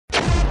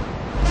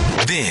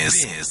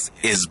This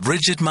is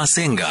Bridget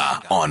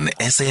Masinga on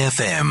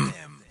SAFM.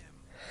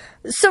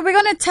 So we're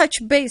going to touch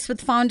base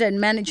with founder and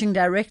managing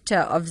director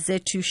of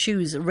ZETHU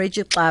Shoes,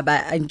 Reggi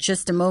Xaba, in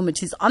just a moment.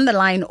 He's on the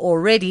line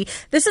already.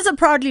 This is a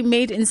proudly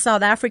made in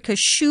South Africa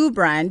shoe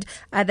brand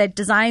that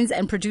designs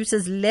and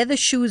produces leather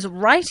shoes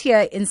right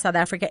here in South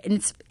Africa.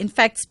 In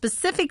fact,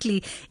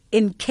 specifically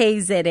in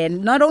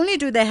KZN. Not only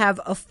do they have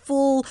a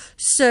full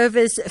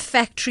service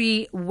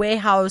factory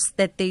warehouse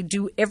that they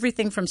do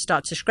everything from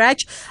start to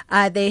scratch,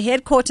 their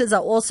headquarters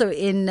are also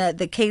in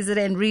the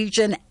KZN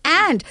region,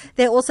 and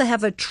they also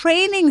have a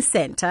training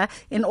center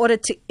in order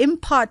to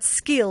impart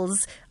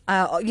skills,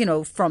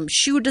 from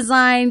shoe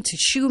design to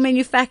shoe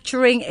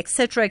manufacturing,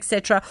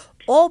 etc.,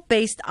 all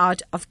based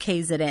out of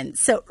KZN.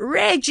 So,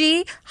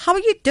 Reggie, how are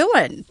you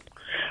doing?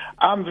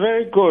 I'm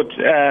very good,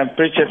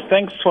 Bridget.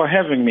 Thanks for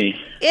having me.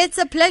 It's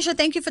a pleasure.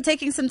 Thank you for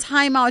taking some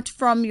time out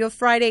from your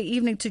Friday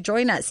evening to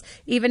join us.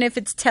 Even if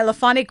it's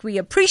telephonic, we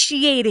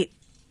appreciate it.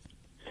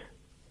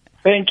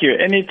 Thank you.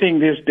 Anything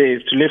these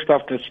days to lift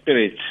up the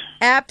spirit.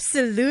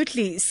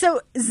 Absolutely.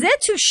 So,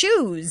 ZETHU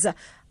Shoes,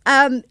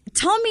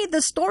 tell me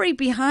the story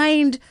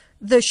behind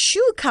the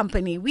shoe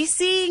company. We're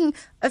seeing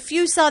a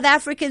few South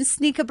African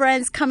sneaker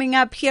brands coming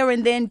up here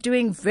and then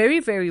doing very,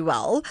 very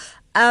well.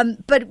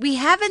 But we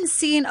haven't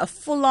seen a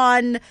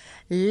full-on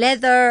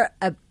leather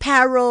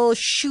apparel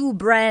shoe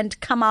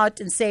brand come out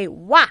and say,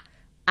 "Wah,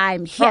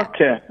 I'm here."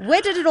 Okay. Where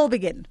did it all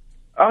begin?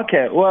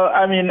 Okay. Well,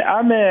 I mean,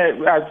 I'm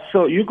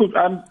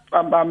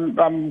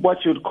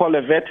what you'd call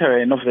a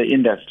veteran of the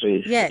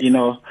industry. Yes.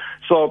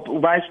 So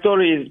my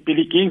story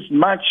begins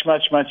much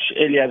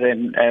earlier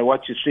than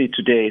what you see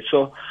today.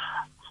 So.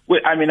 You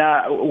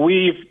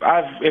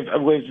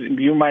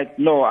might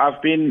know,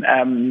 I've been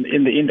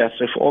in the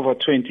industry for over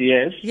 20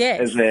 years. Yes.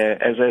 As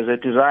a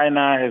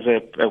designer, as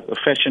a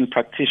fashion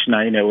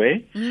practitioner in a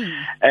way,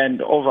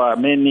 and over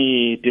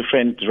many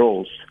different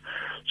roles.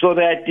 So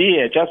the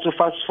idea, just to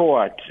fast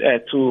forward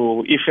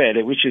to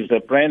Ifele, which is the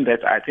brand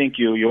that I think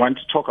you want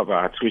to talk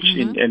about, which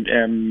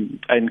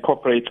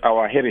incorporates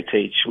our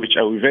heritage, which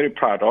we're very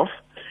proud of.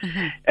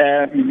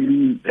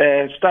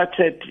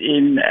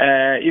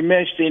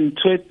 Emerged in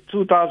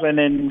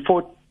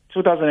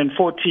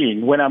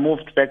 2014 when I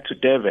moved back to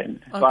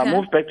Durban. Okay. So I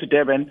moved back to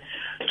Durban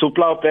to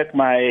plow back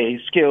my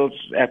skills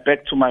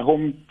back to my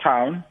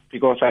hometown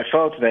because I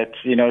felt that,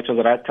 it was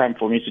the right time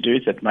for me to do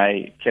it at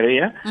my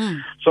career.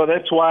 So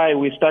that's why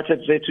we started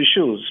ZETHU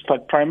Shoes,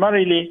 but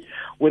primarily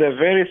with a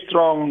very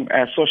strong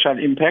social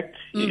impact,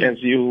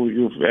 as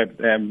you've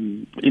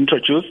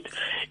introduced.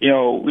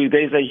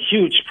 There's a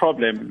huge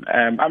problem.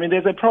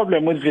 There's a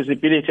problem with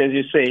visibility, as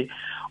you say,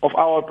 of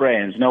our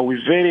brands. Now,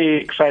 we're very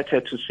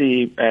excited to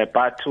see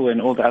ZETHU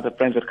and all the other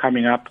brands that are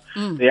coming up,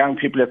 the young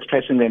people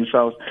expressing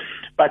themselves.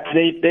 But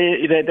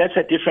that's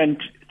a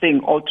different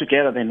thing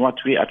altogether than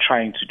what we are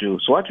trying to do.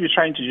 So what we're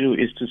trying to do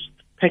is to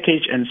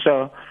package and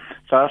sell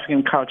South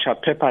African culture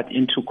peppered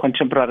into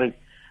contemporary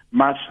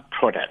mass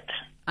product.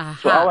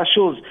 So our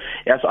shoes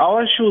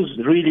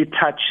really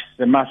touch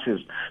the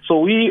masses. So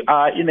we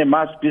are in a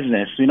mass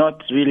business. We're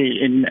not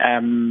really in.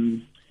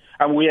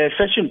 We are a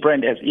fashion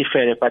brand as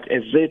Ifele, but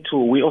as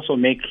ZETHU, we also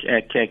make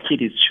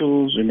kiddies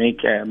shoes. We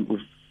make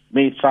we've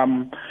made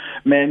some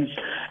men's,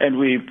 and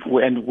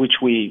which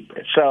we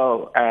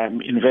sell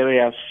in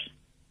various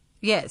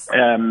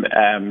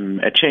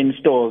chain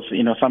stores.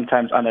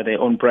 Sometimes under their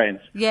own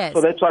brands. Yes.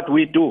 So that's what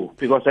we do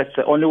because that's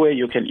the only way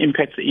you can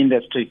impact the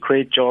industry,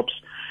 create jobs,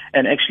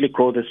 and actually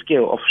grow the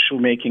skill of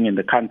shoemaking in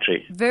the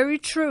country. Very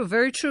true,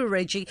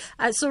 Reggie.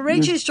 So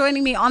Reggie is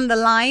joining me on the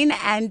line,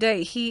 and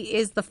he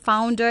is the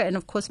founder and,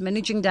 of course,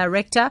 managing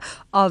director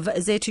of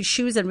ZETHU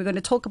Shoes, and we're going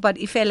to talk about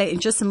Ifele in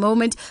just a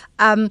moment.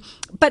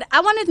 But I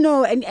want to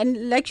know,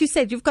 and like you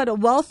said, you've got a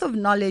wealth of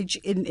knowledge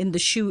in the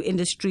shoe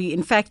industry,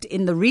 in fact,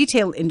 in the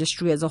retail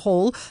industry as a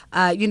whole.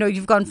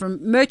 You've gone from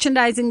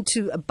merchandising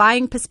to a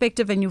buying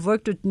perspective, and you've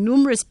worked with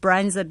numerous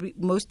brands that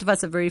most of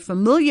us are very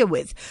familiar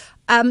with.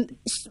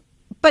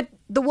 But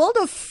the world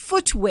of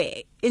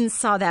footwear in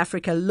South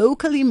Africa,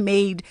 locally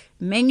made,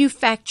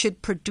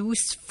 manufactured,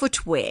 produced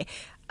footwear,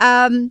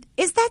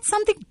 is that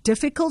something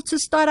difficult to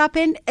start up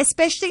in,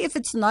 especially if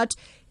it's not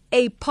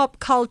a pop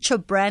culture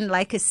brand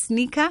like a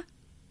sneaker?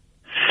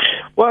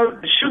 Well,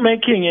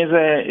 shoemaking is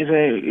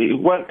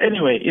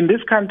anyway, in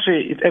this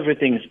country,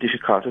 everything is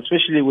difficult,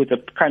 especially with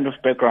the kind of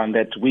background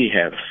that we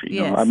have.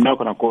 I'm not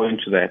going to go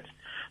into that.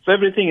 So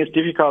everything is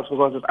difficult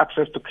because of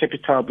access to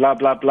capital, blah,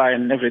 blah, blah,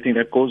 and everything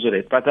that goes with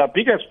it. But our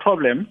biggest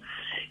problem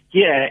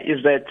here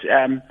is that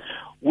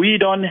we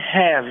don't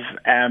have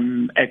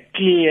a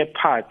clear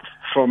path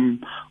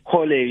from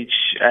college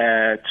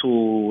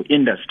to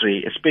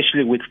industry,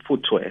 especially with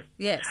footwear.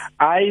 Yes.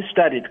 I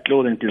studied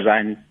clothing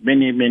design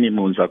many, many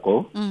moons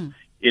ago.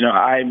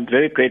 I'm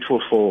very grateful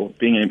for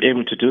being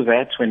able to do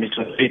that when it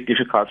was very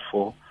difficult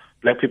for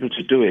black people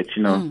to do it,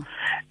 you know.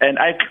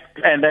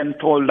 And then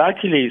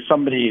luckily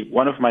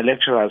one of my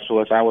lecturers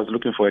I was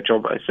looking for a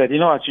job, I said, you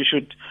know what, you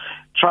should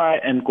try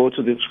and go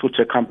to this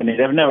footwear company.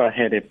 They've never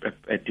had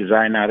a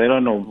designer. They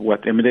don't know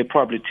what, they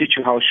probably teach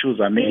you how shoes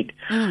are made.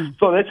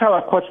 So that's how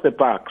I caught the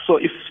bug. So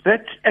if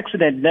that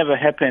accident never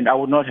happened, I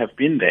would not have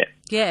been there.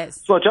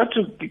 Yes. So just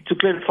to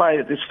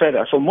clarify this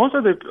further, so most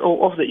of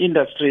the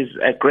industries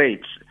are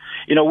great.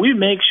 You know, we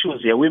make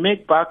shoes here. We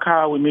make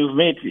Baka. We've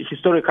made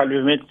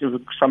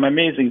some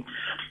amazing,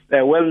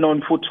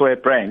 well-known footwear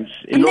brands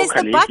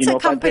locally. There's the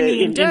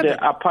company in the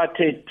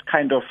apartheid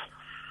kind of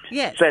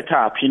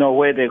setup, you know,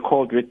 where they're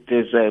called with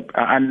this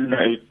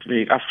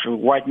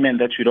white men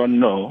that we don't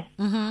know.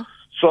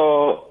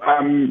 So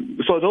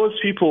those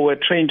people were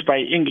trained by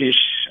English,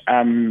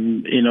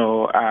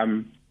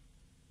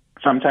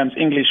 sometimes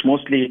English,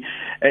 mostly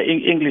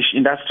English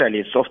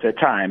industrialists of the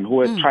time who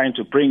were trying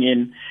to bring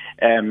in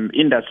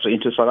industry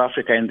into South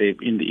Africa in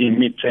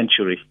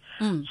mid-century.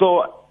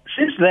 So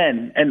since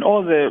then, and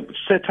all the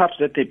setups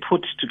that they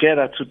put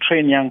together to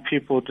train young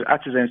people, to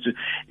artisans,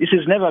 this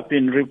has never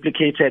been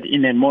replicated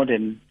in a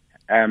modern,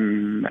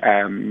 in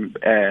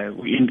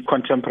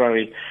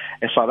contemporary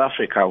South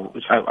Africa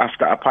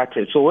after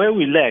apartheid. So where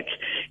we lack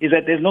is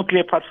that there's no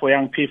clear path for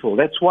young people.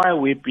 That's why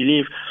we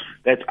believe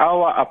that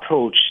our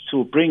approach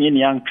to bring in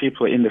young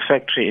people in the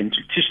factory and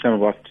to teach them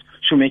about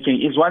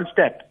shoemaking is one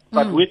step,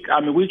 but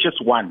we're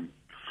just one.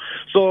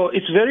 So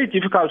it's very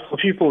difficult for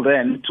people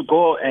then to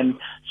go and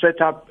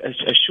set up a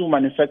shoe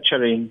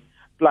manufacturing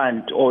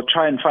plant or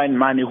try and find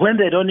money when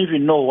they don't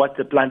even know what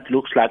the plant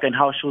looks like and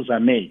how shoes are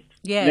made.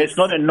 Yes. It's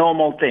not a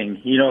normal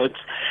thing, you know,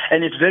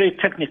 and it's very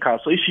technical.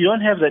 So if you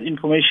don't have that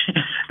information,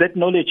 that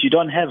knowledge, you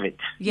don't have it.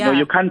 Yeah. You know,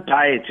 you can't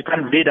buy it, you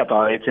can't read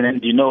about it, and then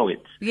you know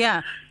it.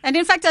 Yeah. And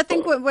in fact, I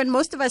think when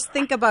most of us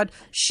think about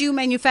shoe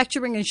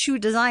manufacturing and shoe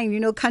design, you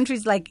know,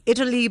 countries like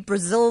Italy,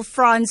 Brazil,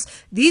 France,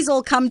 these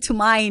all come to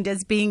mind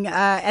as being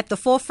at the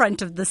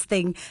forefront of this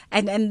thing.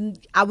 And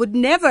I would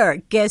never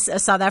guess a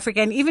South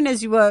African, even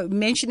as you were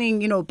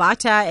mentioning, you know,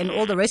 Bata and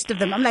all the rest of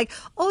them. I'm like,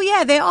 oh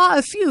yeah, there are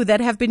a few that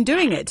have been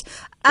doing it.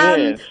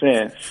 Yes.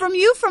 From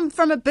you,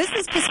 from a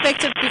business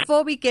perspective,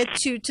 before we get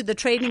to the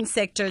training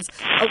sectors,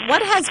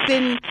 what has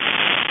been,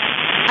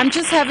 I'm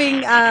just having,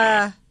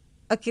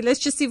 okay, let's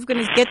just see if we're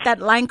going to get that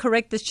line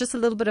correct. There's just a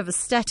little bit of a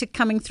static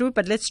coming through,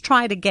 but let's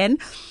try it again.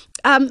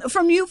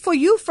 From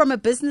a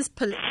business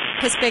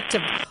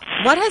perspective,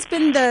 what has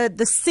been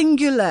the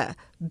singular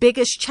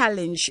biggest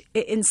challenge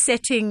in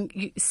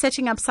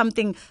setting up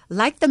something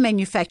like the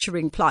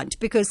manufacturing plant?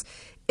 Because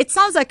it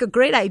sounds like a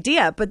great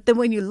idea, but then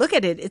when you look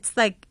at it, it's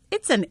like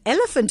it's an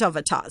elephant of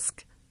a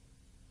task.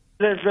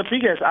 The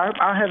biggest,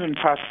 I haven't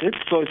passed it,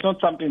 so it's not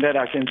something that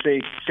I can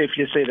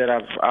safely say that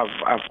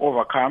I've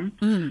overcome.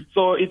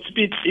 So it's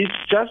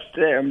just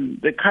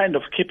the kind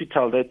of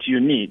capital that you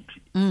need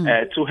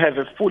to have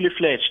a fully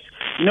fledged.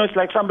 You know, it's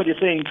like somebody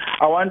saying,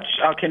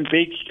 I can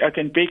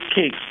bake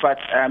cakes, but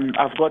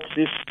I've got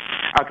this.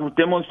 I can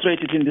demonstrate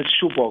it in this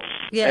shoebox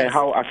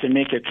how I can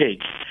make a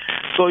cake.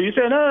 So you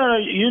say, no,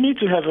 you need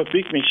to have a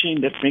big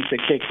machine that makes a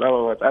cake. I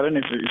don't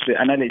know if the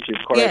analogy is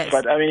correct,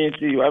 but I mean,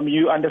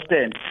 you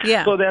understand.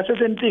 Yeah. So there are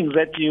certain things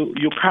that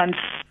you can't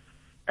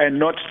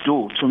not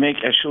do to make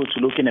a shoe to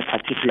look in a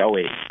particular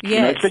way. Yes.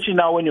 You know, especially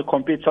now when you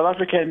compete, South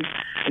Africans,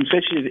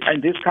 especially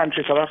in this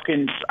country, South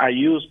Africans are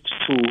used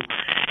to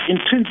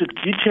intrinsic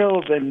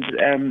details and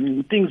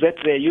things that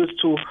they're used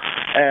to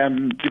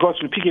because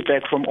we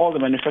piggyback from all the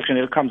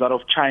manufacturing that comes out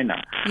of China.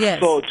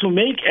 Yes. So to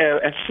make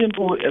a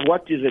simple,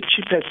 what is the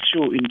cheapest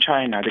shoe in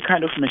China, the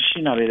kind of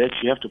machinery that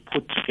you have to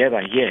put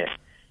together here,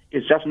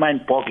 it's just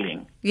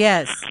mind-boggling.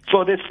 Yes.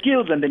 So the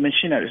skills and the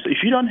machinery. So if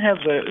you don't have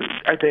the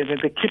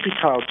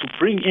capital to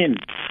bring in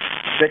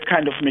that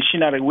kind of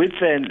machinery with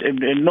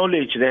the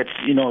knowledge that,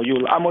 you know,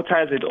 you'll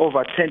amortize it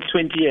over 10,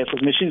 20 years,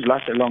 because machines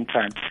last a long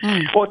time,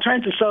 or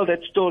trying to sell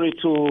that story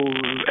to,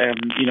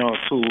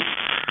 to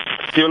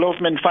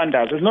development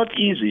funders, it's not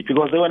easy,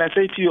 because when I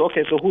say to you,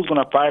 okay, so who's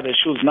going to buy the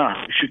shoes now?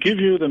 If you give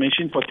you the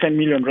machine for 10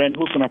 million rand,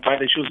 who's going to buy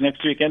the shoes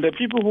next week? And the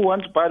people who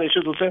want to buy the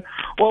shoes will say,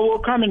 well, we'll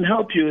come and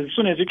help you as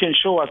soon as you can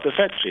show us the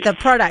factory. The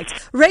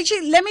product.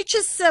 Reggie, let me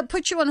just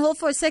put you on hold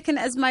for a second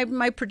as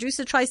my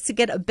producer tries to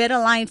get a better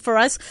line for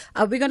us.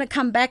 We're going to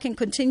come back and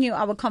continue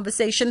our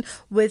conversation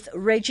with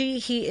Reggie.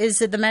 He is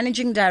the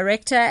managing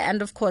director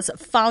and, of course,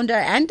 founder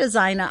and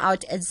designer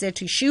out at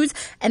ZETHU Shoes.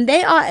 And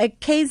they are a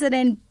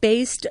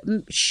KZN-based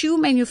shoe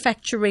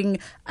manufacturing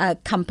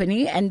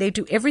company, and they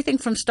do everything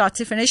from start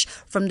to finish,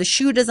 from the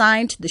shoe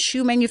design to the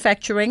shoe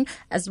manufacturing,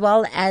 as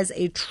well as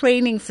a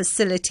training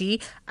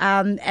facility.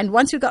 And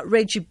once we've got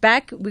Reggie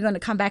back, we're going to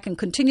come back and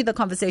continue the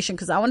conversation,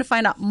 because I want to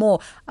find out more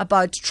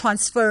about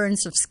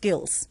transference of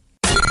skills.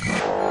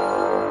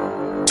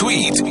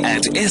 Tweet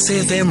at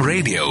SFM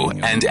Radio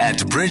and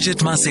at Bridget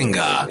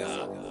Masinga.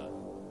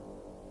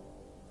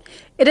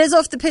 It is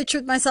Off the Pitch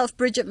with myself,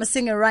 Bridget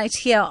Masinga, right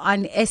here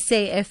on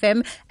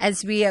SAFM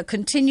as we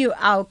continue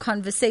our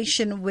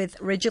conversation with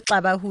Reggi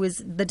Xaba, who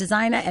is the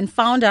designer and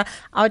founder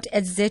out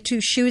at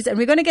ZETHU Shoes. And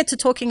we're going to get to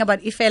talking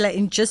about Ifela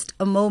in just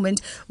a moment,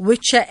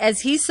 which,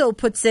 as he so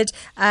puts it,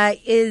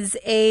 is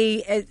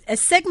a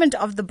segment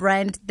of the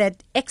brand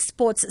that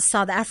exports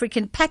South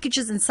African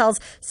packages and sells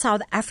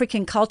South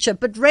African culture.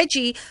 But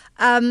Reggi,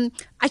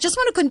 I just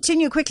want to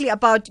continue quickly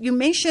about, you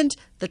mentioned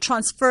the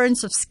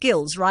transference of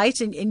skills, right?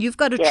 And you've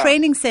got a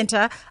training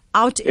center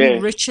out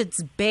in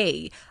Richards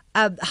Bay.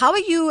 How are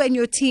you and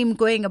your team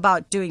going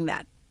about doing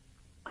that?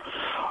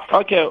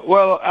 Okay,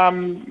 well,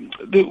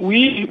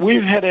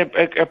 we've had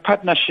a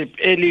partnership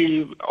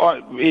early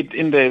on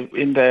in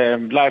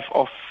the life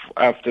of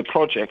the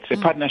project, a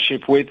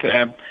partnership with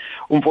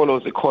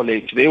Umfolozi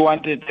College.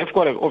 They've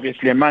got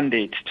obviously a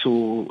mandate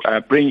to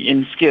bring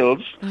in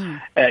skills,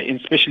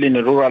 especially in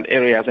the rural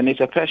areas, and it's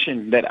a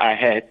passion that I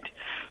had.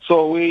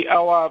 So we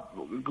had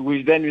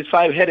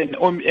an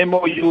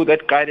MOU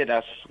that guided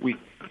us,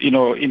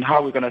 in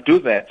how we're going to do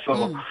that.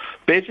 So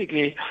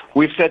basically,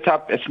 we've set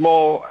up a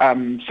small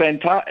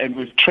center, and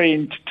we've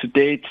trained to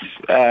date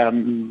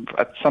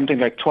at something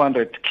like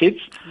 200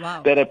 kids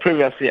that are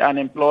previously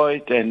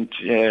unemployed and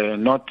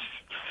not,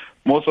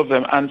 most of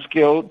them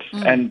unskilled,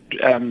 and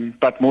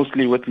but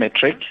mostly with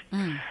metric.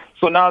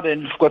 So now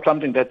they've got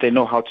something that they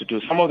know how to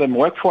do. Some of them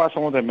work for us,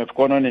 some of them have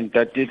gone on and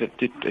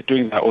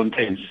doing their own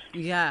things.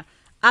 Yeah.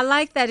 I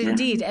like that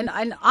indeed.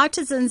 And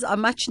artisans are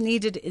much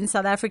needed in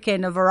South Africa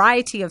in a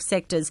variety of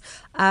sectors.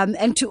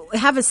 And to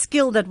have a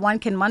skill that one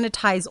can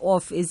monetize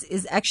off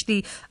is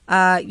actually,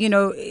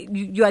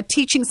 you are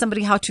teaching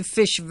somebody how to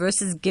fish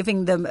versus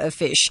giving them a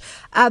fish.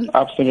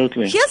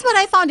 Absolutely. Here's what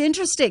I found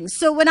interesting.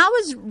 So when I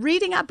was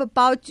reading up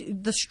about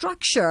the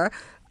structure,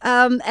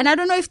 and I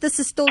don't know if this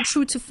is still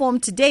true to form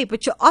today,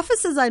 but your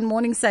offices are in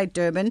Morningside,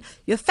 Durban,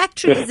 your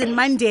factory is in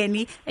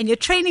Mandeni, and your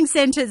training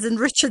center is in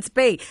Richards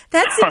Bay.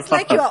 That seems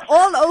like you are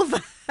all over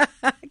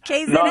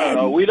KZN.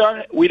 No, we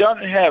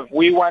don't have.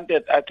 We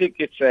wanted. I think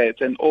it's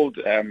an old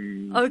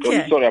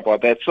story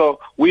about that. So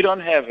we don't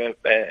have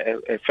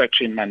a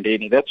factory in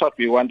Mandeni. That's what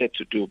we wanted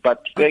to do.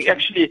 But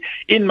actually,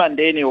 in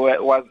Mandeni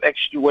was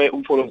actually where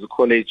Umfolozi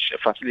College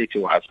facility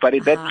was. But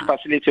that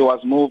facility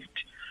was moved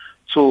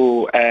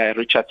to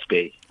Richards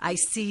Bay. I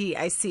see.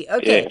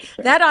 Okay,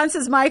 that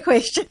answers my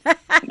question.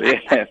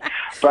 Yes,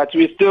 but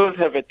we still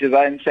have a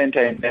design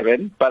center in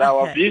Durban. But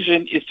our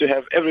vision is to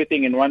have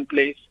everything in one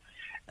place,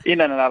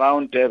 in and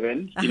around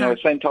Durban.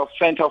 Center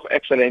of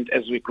excellence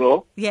as we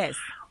grow. Yes,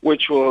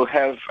 which will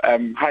have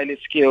highly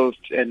skilled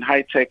and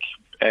high tech,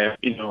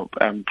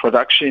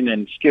 production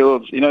and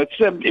skills.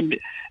 It's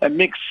a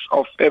mix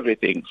of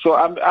everything. So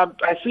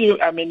I see.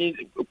 I mean,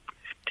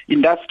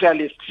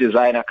 industrialist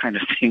designer kind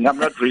of thing. I'm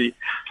not really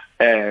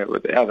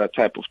with the other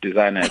type of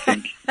designer, I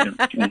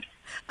think.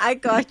 I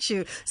got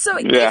you. So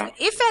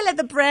Ifela,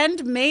 the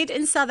brand made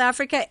in South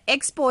Africa,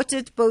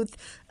 exported both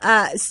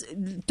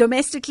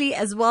domestically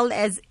as well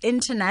as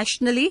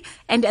internationally.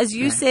 And as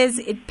you says,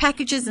 it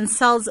packages and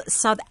sells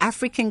South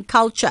African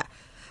culture.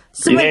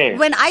 So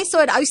when I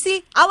saw it,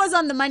 I was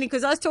on the money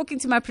because I was talking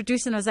to my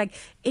producer and I was like,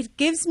 it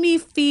gives me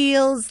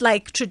feels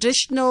like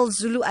traditional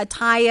Zulu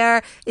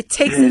attire. It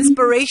takes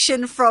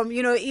inspiration from,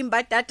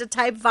 Imbatata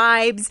type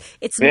vibes.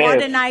 It's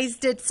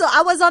modernized it. So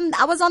I was on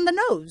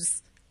the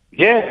nose.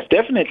 Yes,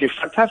 definitely.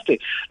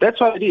 Fantastic.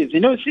 That's what it is.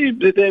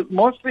 The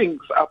most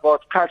things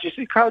about culture,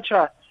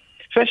 culture,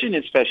 fashion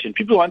is fashion.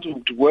 People want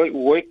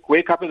to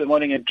wake up in the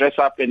morning and dress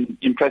up and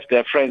impress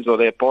their friends or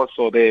their boss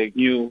or their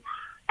new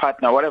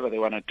partner, whatever they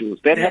want to do.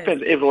 That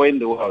happens everywhere in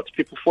the world.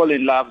 People fall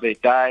in love, they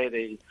die,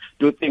 they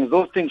do things.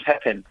 Those things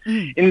happen.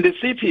 In the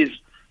cities,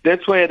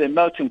 that's where the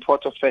melting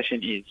pot of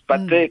fashion is.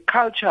 But the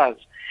cultures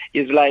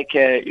is like,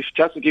 if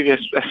just to give you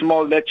a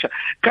small lecture,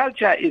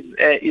 culture is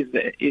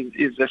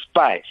a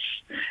spice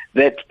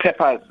that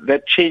peppers,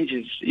 that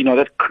changes,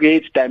 that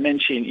creates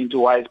dimension into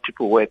why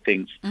people wear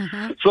things.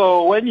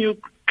 So when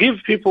you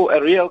give people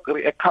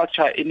a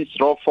culture in its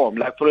raw form,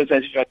 like for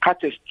instance, if I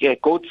cut a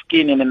goat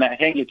skin and then I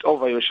hang it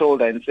over your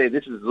shoulder and say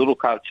this is Zulu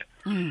culture,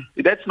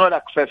 that's not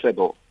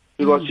accessible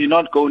because you're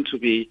going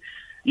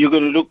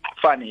to look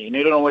funny and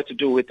you don't know what to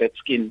do with that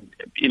skin,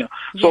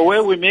 So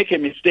where we make a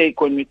mistake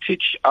when we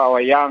teach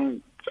our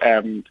young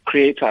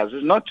creators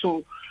is not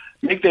to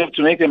make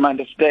them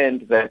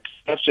understand that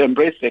they have to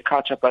embrace their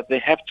culture, but they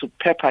have to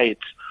pepper it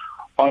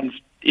on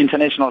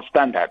international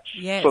standards,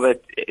 so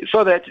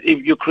that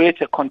if you create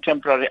a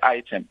contemporary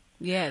item.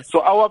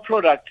 So our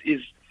product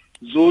is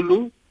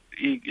Zulu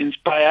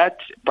inspired,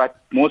 but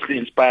mostly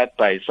inspired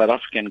by South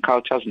African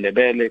cultures,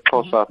 Ndebele,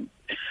 Xhosa.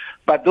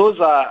 But those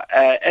are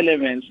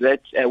elements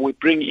that we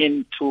bring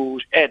in to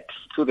add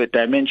to the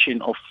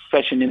dimension of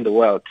fashion in the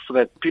world, so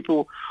that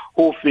people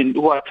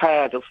who are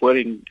tired of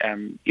wearing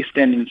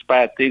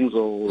Eastern-inspired things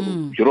or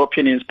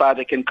European-inspired,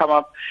 they can come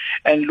up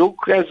and look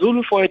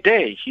Zulu for a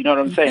day, you know what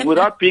I'm saying,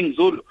 without being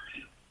Zulu.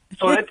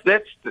 So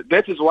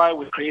that is why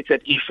we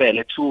created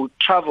Ifela, to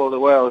travel the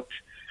world,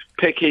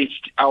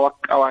 packaged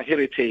our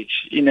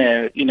heritage in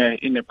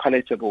a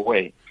palatable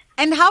way.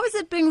 And how is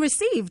it being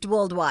received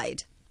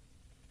worldwide?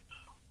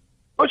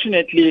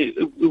 Fortunately,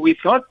 we're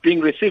not being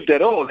received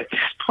at all at this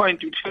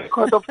point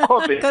because of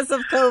COVID. Because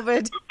of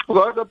COVID.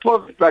 Because of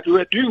COVID, but we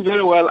were doing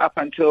very well up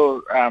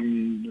until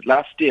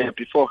last year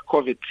before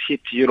COVID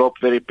hit Europe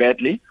very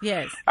badly.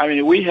 Yes. I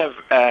mean, we have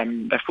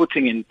a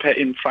footing in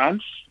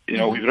France. You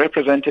know, we've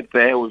represented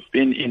there. We've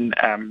been in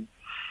some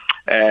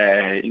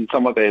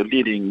of the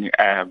leading,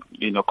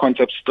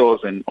 concept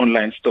stores and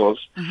online stores.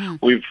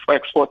 We've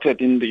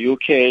exported in the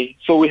UK.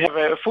 So we have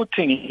a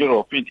footing in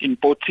Europe in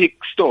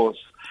boutique stores.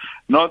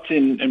 Not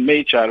in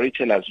major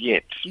retailers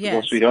yet,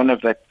 because we don't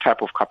have that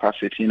type of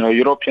capacity. You know,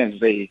 Europeans,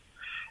 they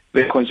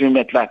consume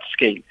at large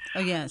scale.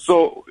 Oh,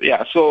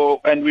 yes.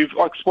 And we've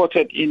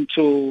exported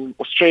into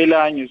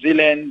Australia, New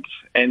Zealand,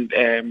 and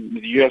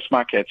the US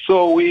market.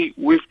 So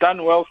we've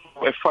done well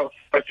for a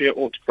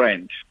 5-year-old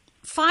brand.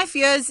 5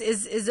 years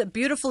is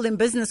beautiful in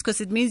business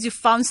because it means you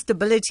found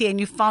stability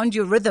and you found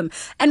your rhythm.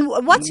 And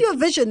what's your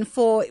vision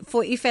for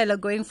Ifela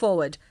going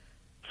forward?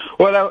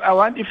 Well, I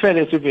want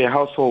Ifele to be a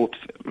household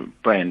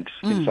brand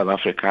in South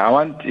Africa. I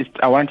want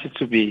it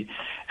to be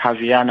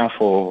Haviana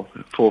for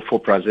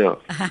Brazil.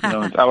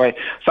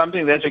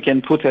 Something that you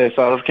can put a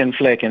South African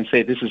flag and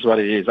say this is what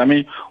it is. I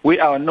mean, we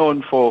are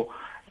known for.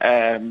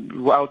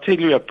 I'll tell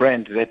you a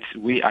brand that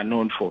we are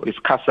known for. It's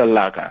Castle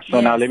Lager.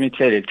 So now let me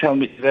tell you. Tell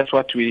me that's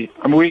what we.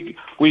 I mean,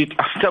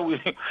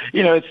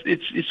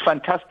 it's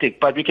fantastic,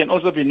 but we can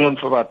also be known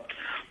for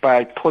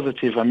by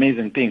positive,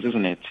 amazing things,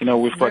 isn't it? You know,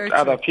 we've got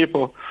other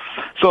people.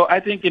 So I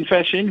think in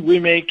fashion,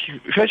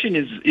 fashion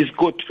is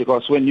good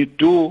because when you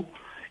do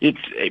it,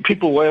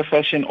 people wear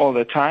fashion all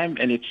the time,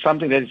 and it's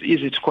something that is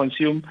easy to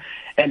consume,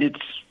 and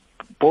it's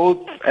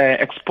both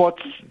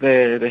exports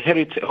the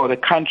heritage or the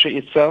country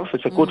itself.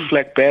 It's a good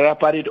flag bearer,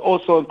 but it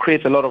also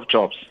creates a lot of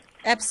jobs.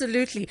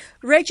 Absolutely.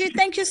 Reggie,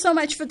 thank you so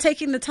much for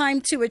taking the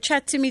time to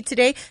chat to me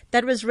today.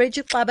 That was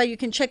Reggi Xaba. You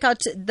can check out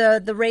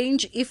the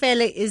range.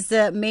 Ifele is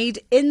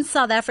made in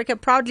South Africa,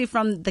 proudly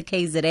from the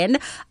KZN.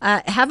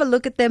 Have a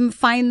look at them.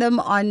 Find them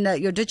on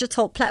your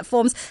digital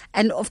platforms.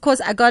 And, of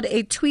course, I got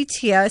a tweet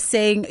here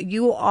saying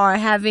you are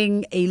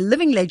having a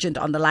living legend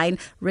on the line.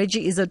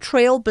 Reggie is a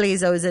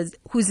trailblazer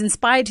who's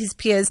inspired his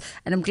peers,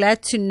 and I'm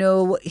glad to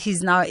know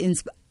he's now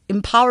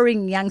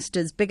empowering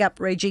youngsters. Big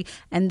up, Reggie.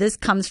 And this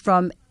comes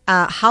from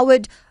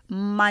Howard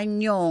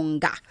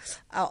Manyonga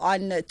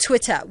on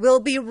Twitter. We'll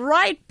be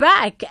right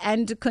back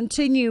and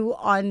continue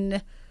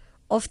on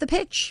Off the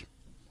Pitch.